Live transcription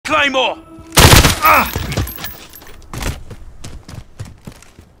Claymore!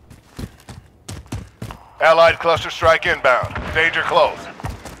 Allied cluster strike inbound. Danger close.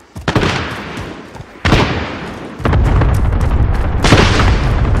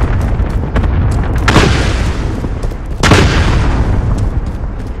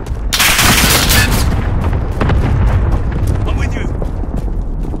 I'm with you.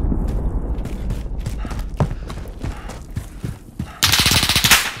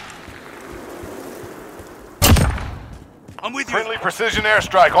 I'm with you. Friendly precision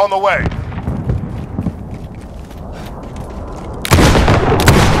airstrike on the way.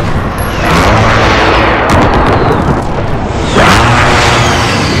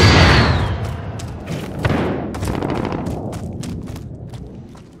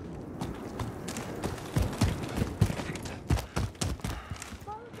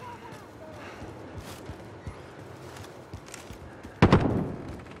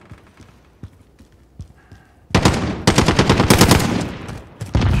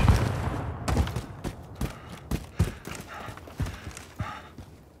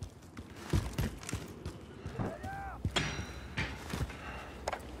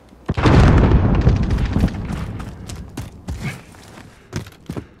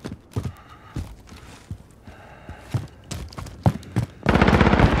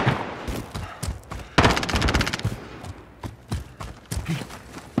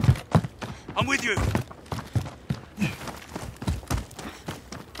 I'm with you.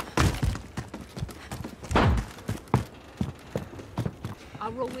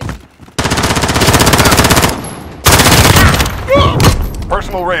 I'll roll with you.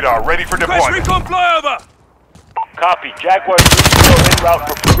 Personal radar ready for Request deployment. recon flyover! Copy. Jaguar 3-0 en route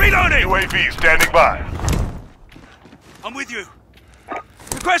for... Reloading! UAV standing by. I'm with you.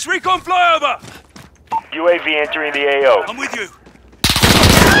 Request recon flyover! UAV entering the AO. I'm with you.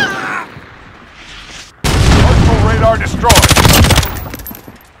 Personal radar destroyed.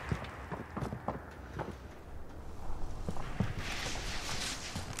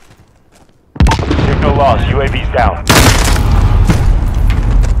 Signal lost. UAV's down.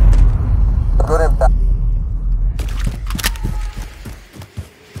 Good impact.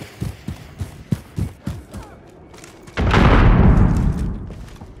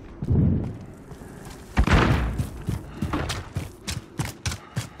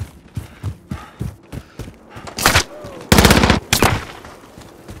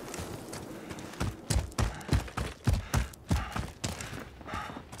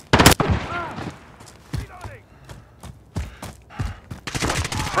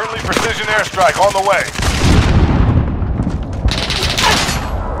 Friendly precision airstrike on the way.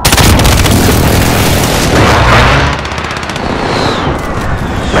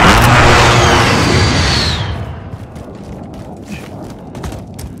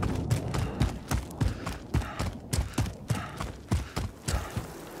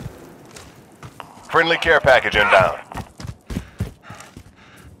 Friendly care package inbound.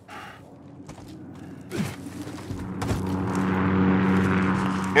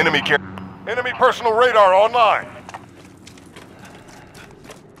 Enemy personal radar online.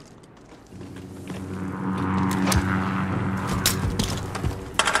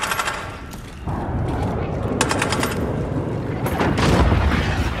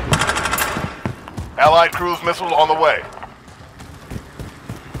 Allied cruise missiles on the way.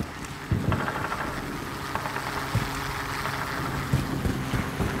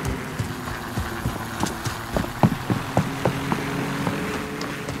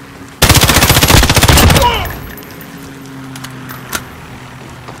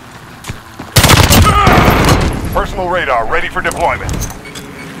 Personal radar ready for deployment.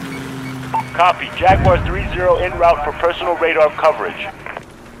 Copy. Jaguar 3-0 en route for personal radar coverage.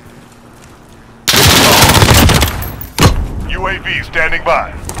 UAV standing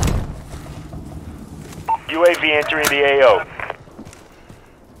by. UAV entering the AO.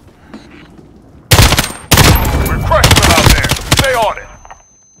 We're crushing them out there. Stay on it.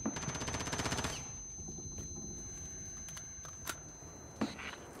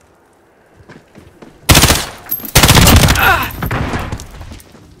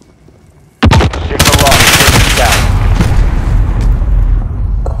 Signal lost. UAV's down.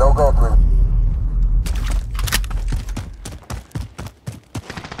 No go through.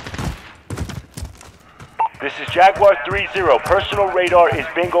 This is Jaguar 3-0. Personal radar is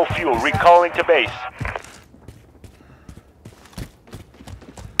bingo fuel. Recalling to base.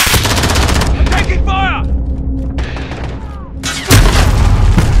 I'm taking fire!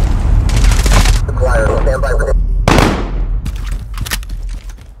 Acquired. Stand by for the...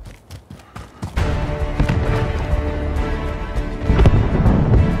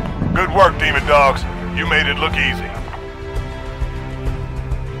 Good work, Demon Dogs. You made it look easy.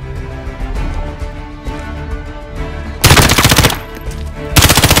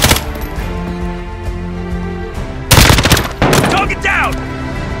 Target down!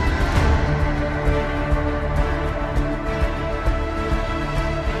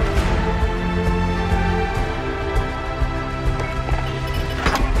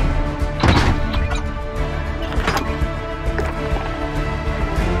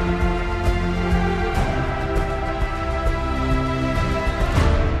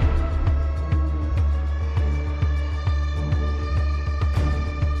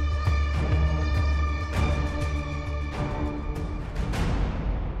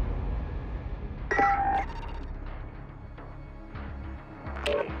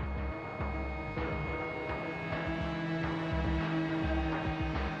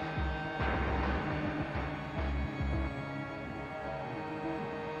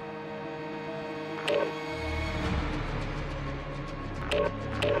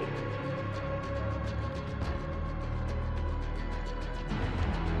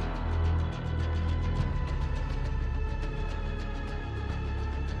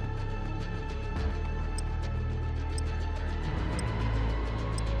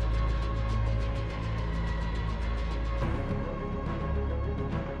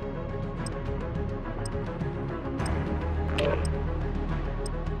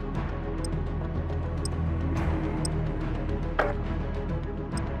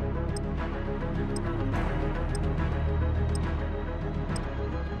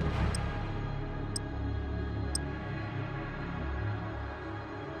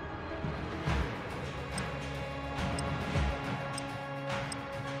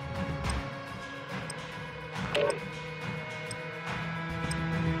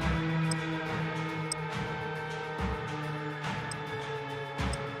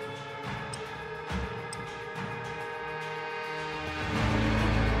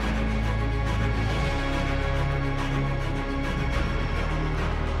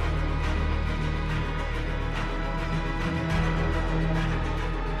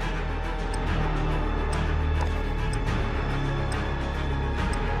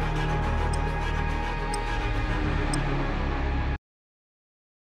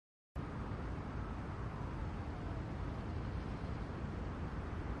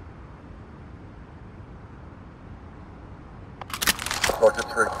 Roger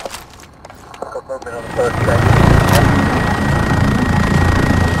 3. Got movement on the first deck.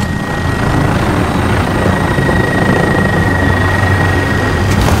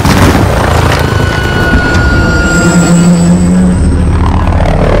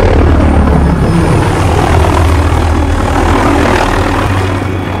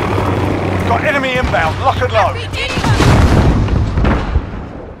 Got enemy inbound, lock and load.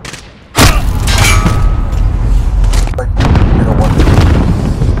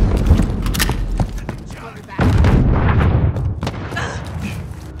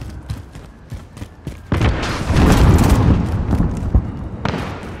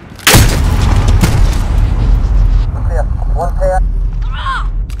 One pair.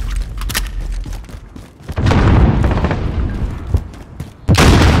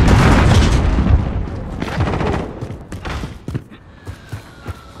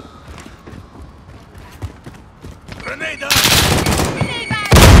 Grenade!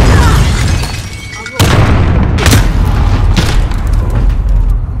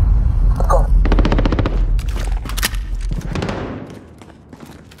 Go.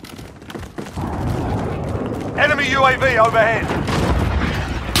 Enemy UAV overhead.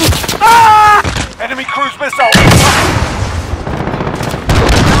 Ah! Enemy cruise missile.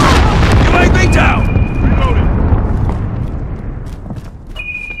 UAV down! Reloading.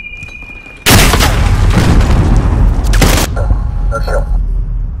 No shot.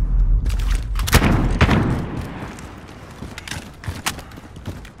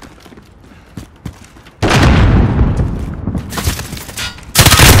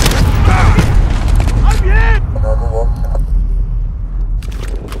 I'm hit! Another one.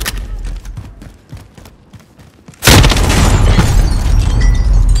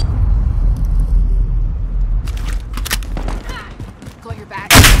 Got your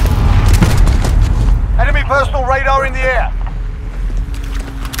back. Enemy personal radar in the air.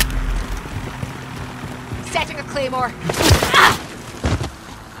 Setting a claymore.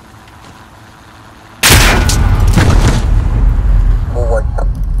 More white.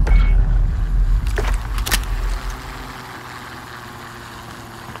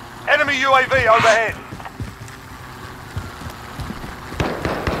 Enemy UAV overhead.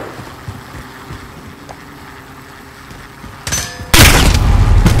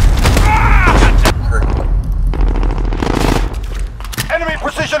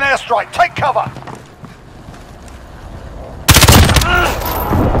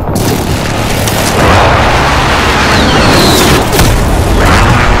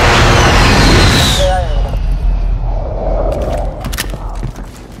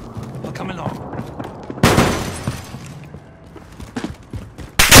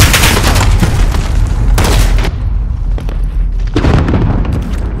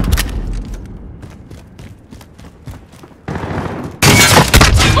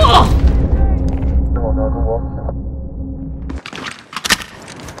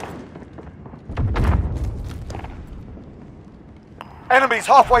 UAV's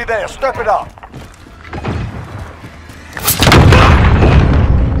halfway there. Step it up.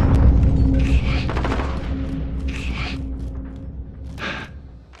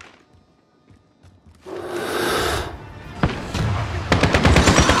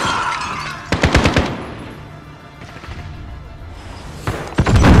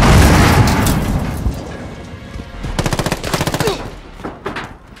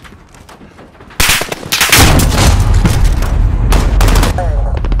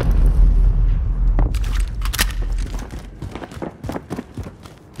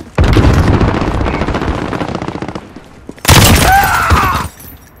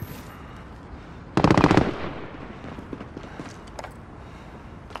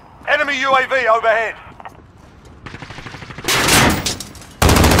 Enemy UAV overhead.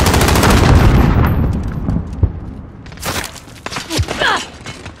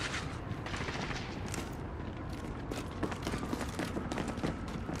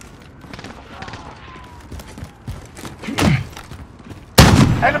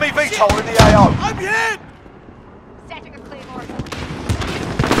 Enemy VTOL in the AO. I'm hit! Setting a claymore.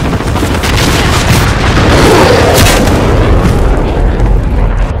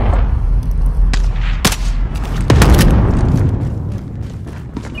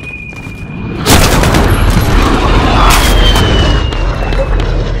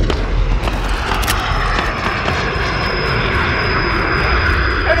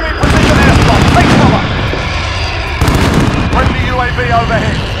 Enemy precision airstrike. Take cover. Friendly UAV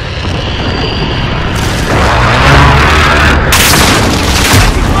overhead.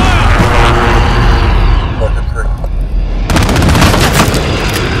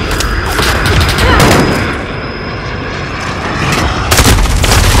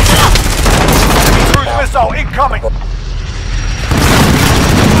 Cruise missile incoming.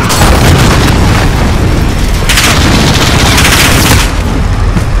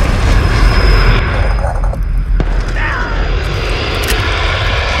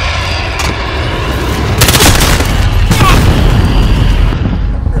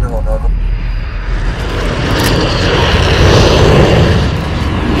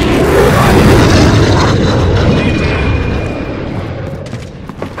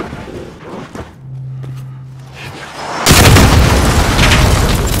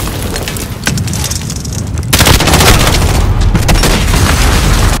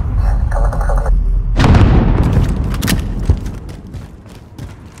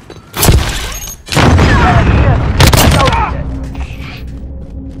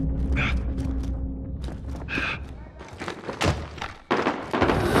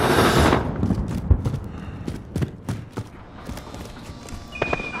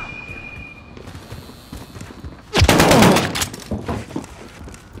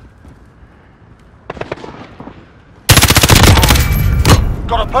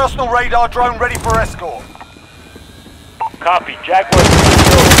 Got a personal radar drone ready for escort. Copy. Jaguar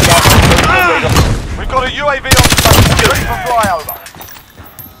 3-0. Got personal radar. We've got a UAV on station, ready for flyover.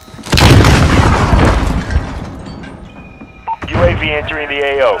 UAV entering the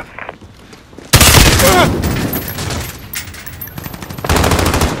AO.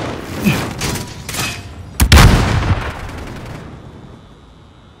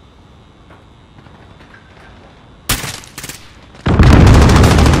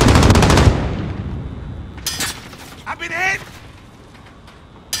 I've been hit!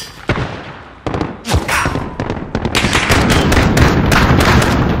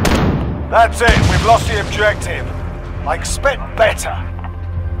 That's it, we've lost the objective. I expect better.